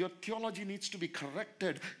 Pastor, your theology needs to be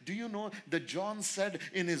corrected. Do you know that John said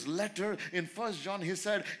in his letter, in 1 John, he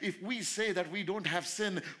said, if we say that we don't have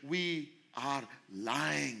sin, we are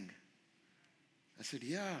lying. I said,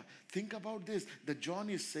 yeah, think about this. That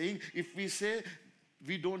John is saying, if we say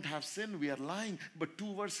we don't have sin, we are lying. But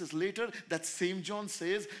 2 verses later, that same John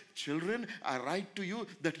says, children, I write to you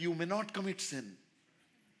that you may not commit sin.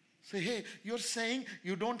 Say, hey, you're saying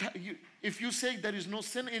you don't if you say there is no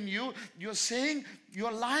sin in you, you're saying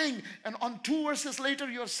you're lying. And on 2 verses later,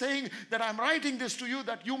 you're saying that I'm writing this to you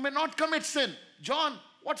that you may not commit sin. John,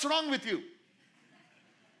 what's wrong with you?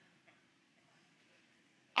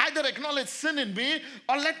 Either acknowledge sin in me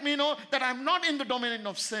or let me know that I'm not in the domain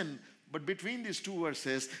of sin. But between these 2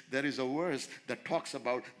 verses, there is a verse that talks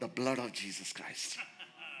about the blood of Jesus Christ.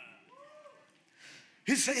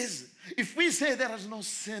 He says, if we say there is no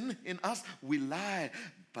sin in us, we lie.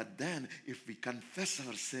 But then if we confess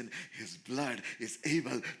our sin, his blood is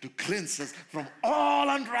able to cleanse us from all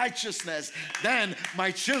unrighteousness. Then,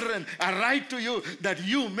 my children, I write to you that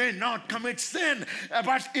you may not commit sin.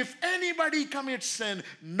 But if anybody commits sin,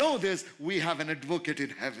 know this, we have an advocate in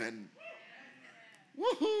heaven.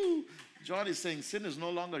 Woohoo! John is saying sin is no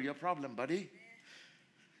longer your problem, buddy.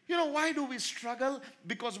 You know, why do we struggle?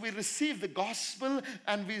 Because we receive the gospel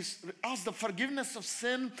and we ask the forgiveness of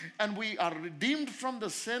sin and we are redeemed from the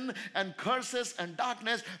sin and curses and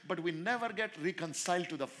darkness, but we never get reconciled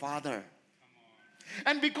to the Father.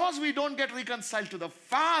 And because we don't get reconciled to the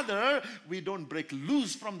Father, we don't break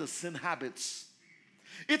loose from the sin habits.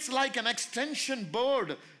 It's like an extension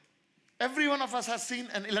board. Every one of us has seen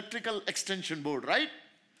an electrical extension board, right?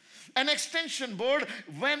 An extension board,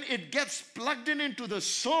 when it gets plugged into the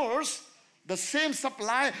source, the same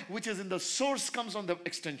supply which is in the source comes on the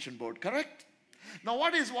extension board, correct? Now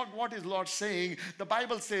what is Lord saying? The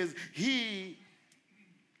Bible says he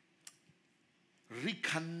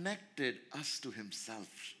reconnected us to himself.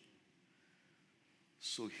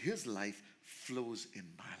 So his life flows in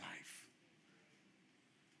my life.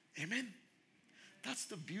 Amen? That's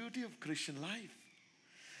the beauty of Christian life.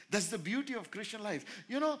 That's the beauty of Christian life.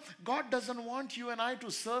 You know, God doesn't want you and I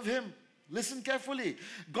to serve him. Listen carefully.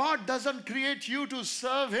 God doesn't create you to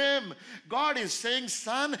serve him. God is saying,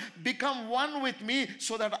 son, become one with me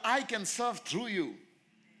so that I can serve through you.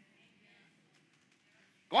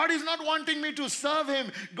 God is not wanting me to serve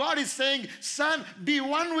him. God is saying, son, be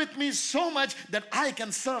one with me so much that I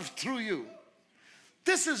can serve through you.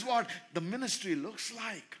 This is what the ministry looks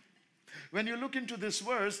like. When you look into this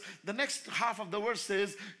verse, the next half of the verse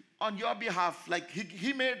says, on your behalf, like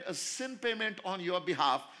he made a sin payment on your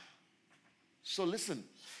behalf. So listen,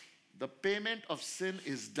 the payment of sin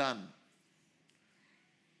is done.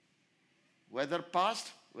 Whether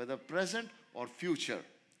past, whether present, or future.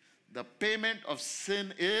 The payment of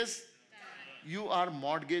sin is done. You are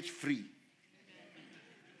mortgage free.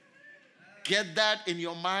 Get that in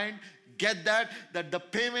your mind. Get that the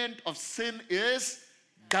payment of sin is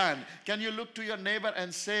done. Can you look to your neighbor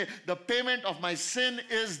and say, the payment of my sin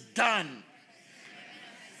is done.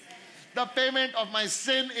 The payment of my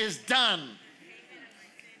sin is done.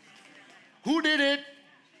 Who did it?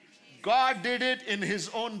 God did it in his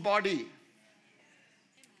own body.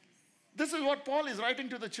 This is what Paul is writing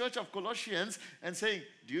to the church of Colossians and saying,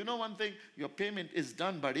 do you know one thing? Your payment is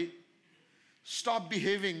done, buddy. Stop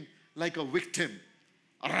behaving like a victim.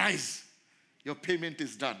 Arise. Your payment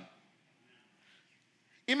is done.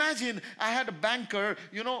 Imagine I had a banker,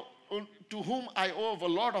 to whom I owe a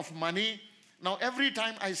lot of money, Now, every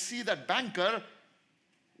time I see that banker,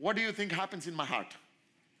 what do you think happens in my heart?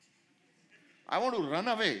 I want to run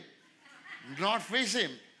away, not face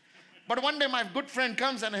him. But one day my good friend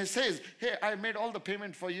comes and he says, hey, I made all the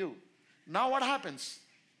payment for you. Now what happens?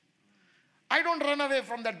 I don't run away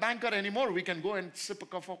from that banker anymore. We can go and sip a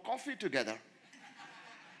cup of coffee together.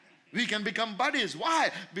 We can become buddies.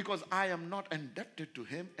 Why? Because I am not indebted to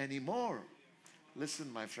him anymore.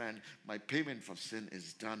 Listen, my friend, my payment for sin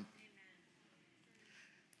is done.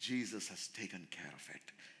 Jesus has taken care of it.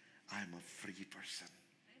 I am a free person.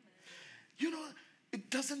 You know, it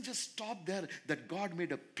doesn't just stop there that God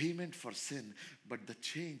made a payment for sin, but the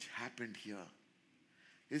change happened here.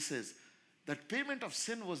 He says, that payment of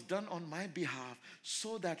sin was done on my behalf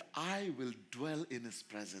so that I will dwell in his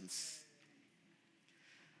presence.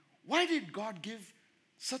 Why did God give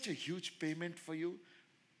such a huge payment for you?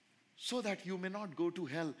 So that you may not go to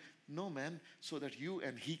hell. No, man, so that you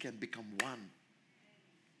and he can become one.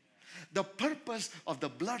 The purpose of the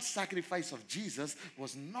blood sacrifice of Jesus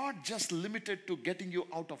was not just limited to getting you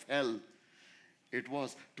out of hell. It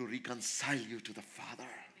was to reconcile you to the Father.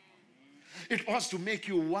 It was to make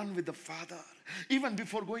you one with the Father. Even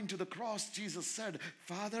before going to the cross, Jesus said,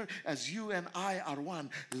 Father, as you and I are one,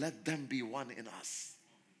 let them be one in us.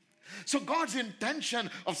 So God's intention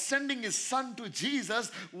of sending his son to Jesus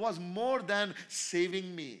was more than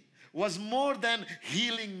saving me, was more than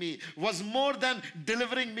healing me, was more than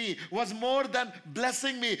delivering me, was more than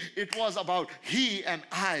blessing me. It was about he and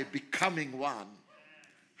I becoming one.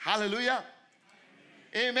 Hallelujah.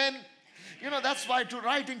 Amen. You know, that's why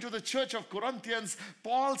writing to the church of Corinthians,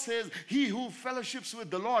 Paul says, he who fellowships with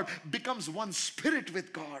the Lord becomes one spirit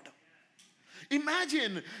with God.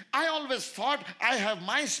 Imagine, I always thought I have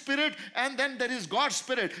my spirit and then there is God's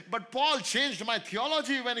spirit. But Paul changed my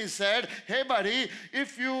theology when he said, hey buddy,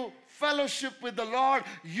 if you fellowship with the Lord,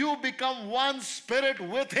 you become one spirit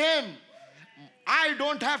with him. I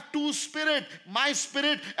don't have two spirits, my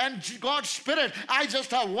spirit and God's spirit. I just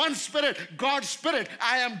have one spirit, God's spirit.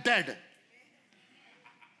 I am dead.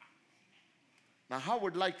 Now, how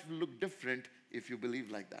would life look different if you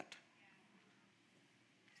believe like that?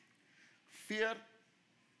 Fear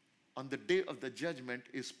on the day of the judgment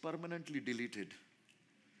is permanently deleted.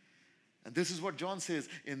 And this is what John says,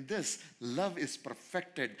 in this, love is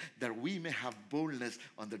perfected that we may have boldness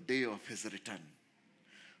on the day of his return.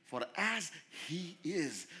 For as he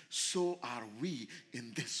is, so are we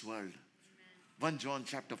in this world. 1 John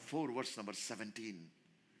chapter 4, verse number 17.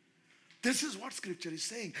 This is what scripture is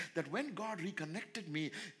saying, that when God reconnected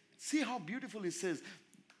me, see how beautiful it says,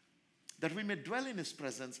 that we may dwell in his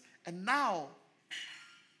presence. And now,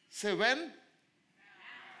 say when? Now.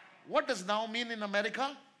 What does now mean in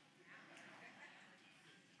America?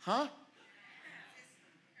 Huh?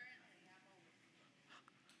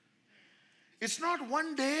 It's not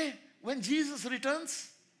one day when Jesus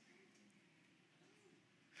returns.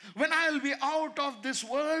 When I will be out of this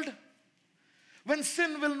world. When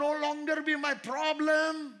sin will no longer be my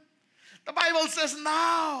problem. The Bible says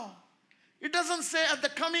now. It doesn't say at the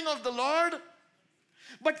coming of the Lord.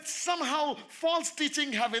 But somehow false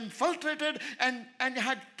teaching have infiltrated and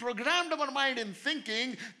had programmed our mind in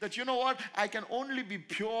thinking that, you know what, I can only be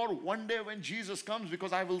pure one day when Jesus comes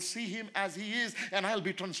because I will see him as he is and I'll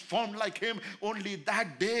be transformed like him. Only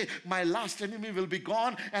that day my last enemy will be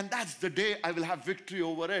gone and that's the day I will have victory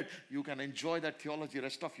over it. You can enjoy that theology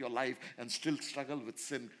rest of your life and still struggle with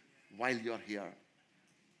sin while you're here.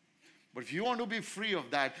 But if you want to be free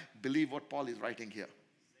of that, believe what Paul is writing here.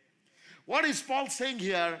 What is Paul saying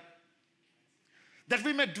here? That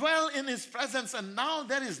we may dwell in his presence and now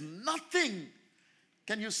there is nothing.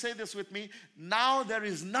 Can you say this with me? Now there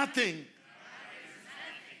is nothing.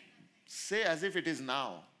 Say as if it is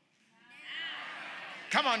now.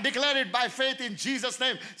 Come on, declare it by faith in Jesus'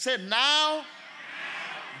 name. Say now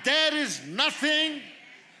there is nothing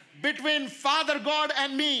between Father God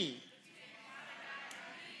and me.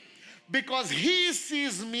 Because he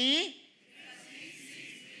sees me.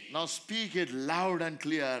 Now speak it loud and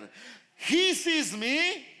clear. He sees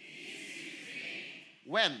me.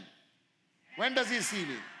 When? When does he see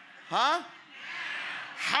me? Huh?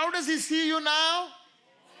 How does he see you now?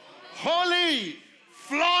 Holy,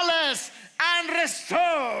 flawless, and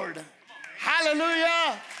restored.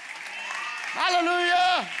 Hallelujah.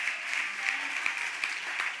 Hallelujah.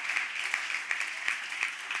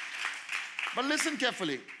 But listen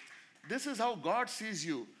carefully. This is how God sees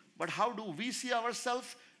you. But how do we see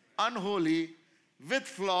ourselves? Unholy, with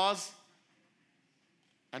flaws,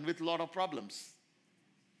 and with a lot of problems.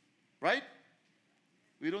 Right?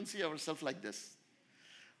 We don't see ourselves like this.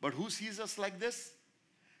 But who sees us like this?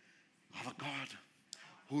 Our God,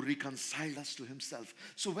 who reconciled us to himself.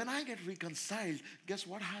 So when I get reconciled, guess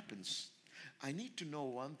what happens? I need to know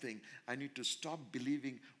one thing. I need to stop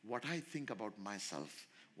believing what I think about myself,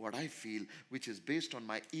 what I feel, which is based on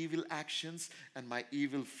my evil actions and my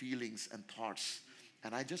evil feelings and thoughts.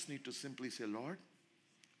 And I just need to simply say, Lord,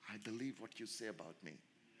 I believe what you say about me.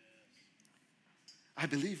 I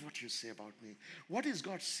believe what you say about me. What is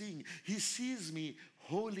God seeing? He sees me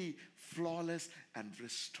holy, flawless, and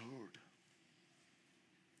restored.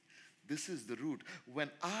 This is the root. When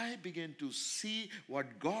I begin to see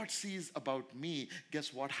what God sees about me,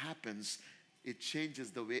 guess what happens? It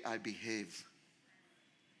changes the way I behave.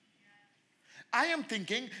 I am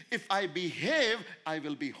thinking, if I behave, I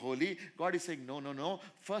will be holy. God is saying, no, no, no.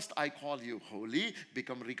 First I call you holy,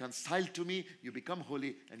 become reconciled to me, you become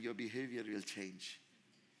holy, and your behavior will change.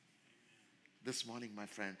 This morning, my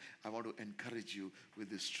friend, I want to encourage you with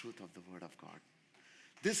this truth of the Word of God.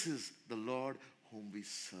 This is the Lord whom we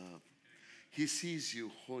serve. He sees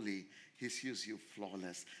you holy. He sees you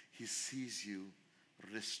flawless. He sees you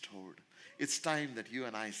restored. It's time that you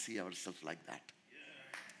and I see ourselves like that.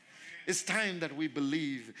 It's time that we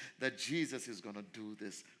believe that Jesus is going to do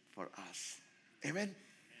this for us. Amen?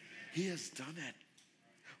 He has done it.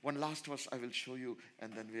 One last verse I will show you,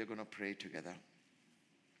 and then we are going to pray together.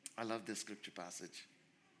 I love this scripture passage.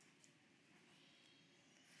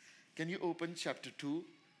 Can you open chapter 2?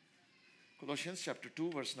 Colossians chapter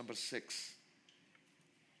 2, verse number 6.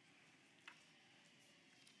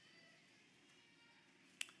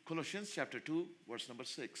 Colossians chapter 2, verse number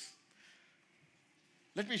 6.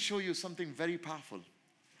 Let me show you something very powerful.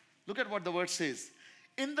 Look at what the word says.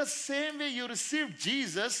 In the same way you received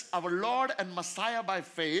Jesus, our Lord and Messiah, by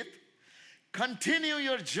faith, continue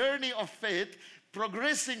your journey of faith,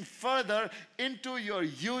 progressing further into your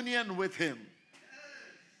union with Him.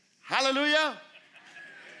 Hallelujah.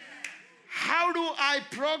 How do I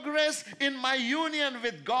progress in my union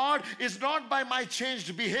with God? Is not by my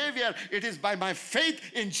changed behavior. It is by my faith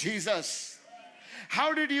in Jesus.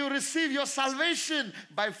 How did you receive your salvation?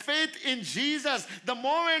 By faith in Jesus. The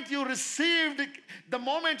moment you received, the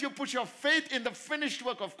moment you put your faith in the finished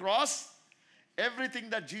work of cross, everything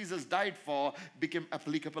that Jesus died for became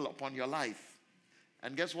applicable upon your life.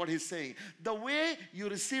 And guess what he's saying? The way you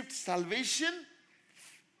received salvation,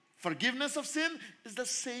 forgiveness of sin, is the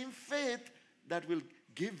same faith that will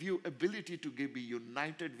give you ability to be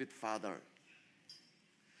united with Father.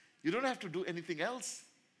 You don't have to do anything else.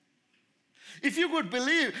 If you could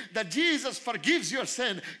believe that Jesus forgives your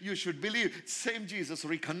sin, you should believe same Jesus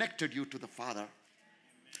reconnected you to the Father.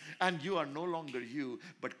 And you are no longer you,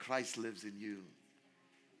 but Christ lives in you.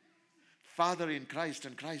 Father in Christ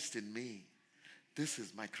and Christ in me. This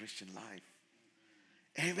is my Christian life.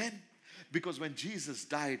 Amen. Because when Jesus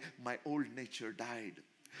died, my old nature died.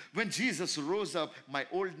 When Jesus rose up, my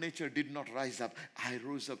old nature did not rise up. I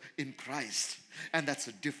rose up in Christ. And that's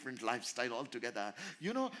a different lifestyle altogether.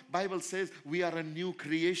 You know, Bible says we are a new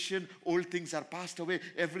creation. Old things are passed away.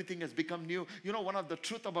 Everything has become new. You know, one of the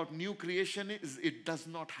truth about new creation is it does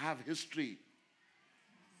not have history.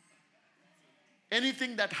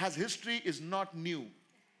 Anything that has history is not new.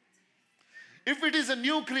 If it is a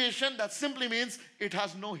new creation, that simply means it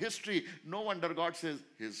has no history. No wonder God says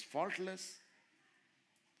He is faultless.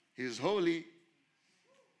 He is holy.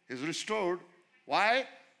 He is restored. Why?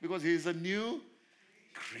 Because He is a new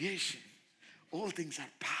creation. All things are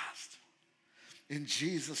past. In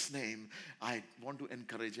Jesus' name, I want to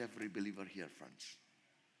encourage every believer here, friends.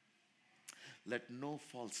 Let no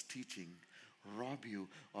false teaching rob you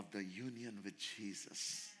of the union with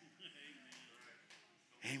Jesus.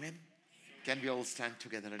 Amen. Can we all stand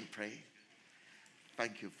together and pray?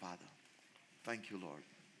 Thank you, Father. Thank you, Lord.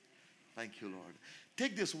 Thank you, Lord.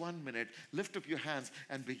 Take this 1 minute, lift up your hands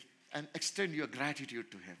and extend your gratitude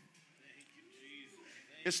to Him.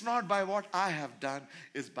 It's not by what I have done,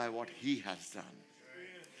 it's by what He has done.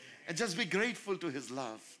 And just be grateful to His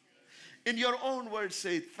love. In your own words,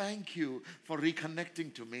 say, thank you for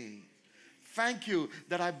reconnecting to me. Thank you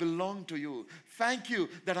that I belong to you. Thank you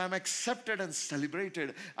that I'm accepted and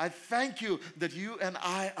celebrated. I thank you that you and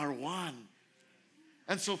I are one.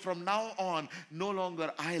 And so from now on, no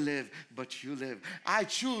longer I live, but you live. I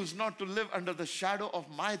choose not to live under the shadow of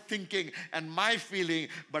my thinking and my feeling,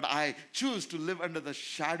 but I choose to live under the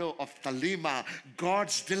shadow of Thelema,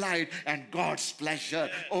 God's delight and God's pleasure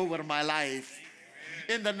over my life.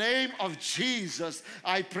 In the name of Jesus,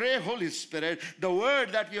 I pray, Holy Spirit, the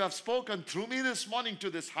word that you have spoken through me this morning to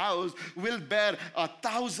this house will bear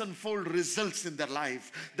 1,000-fold results in their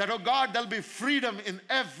life. That, oh God, there'll be freedom in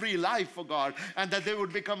every life, oh God, and that they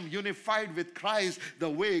would become unified with Christ the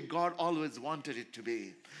way God always wanted it to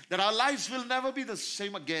be. That our lives will never be the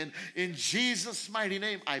same again. In Jesus' mighty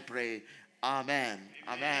name I pray. Amen.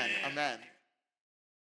 Amen. Amen.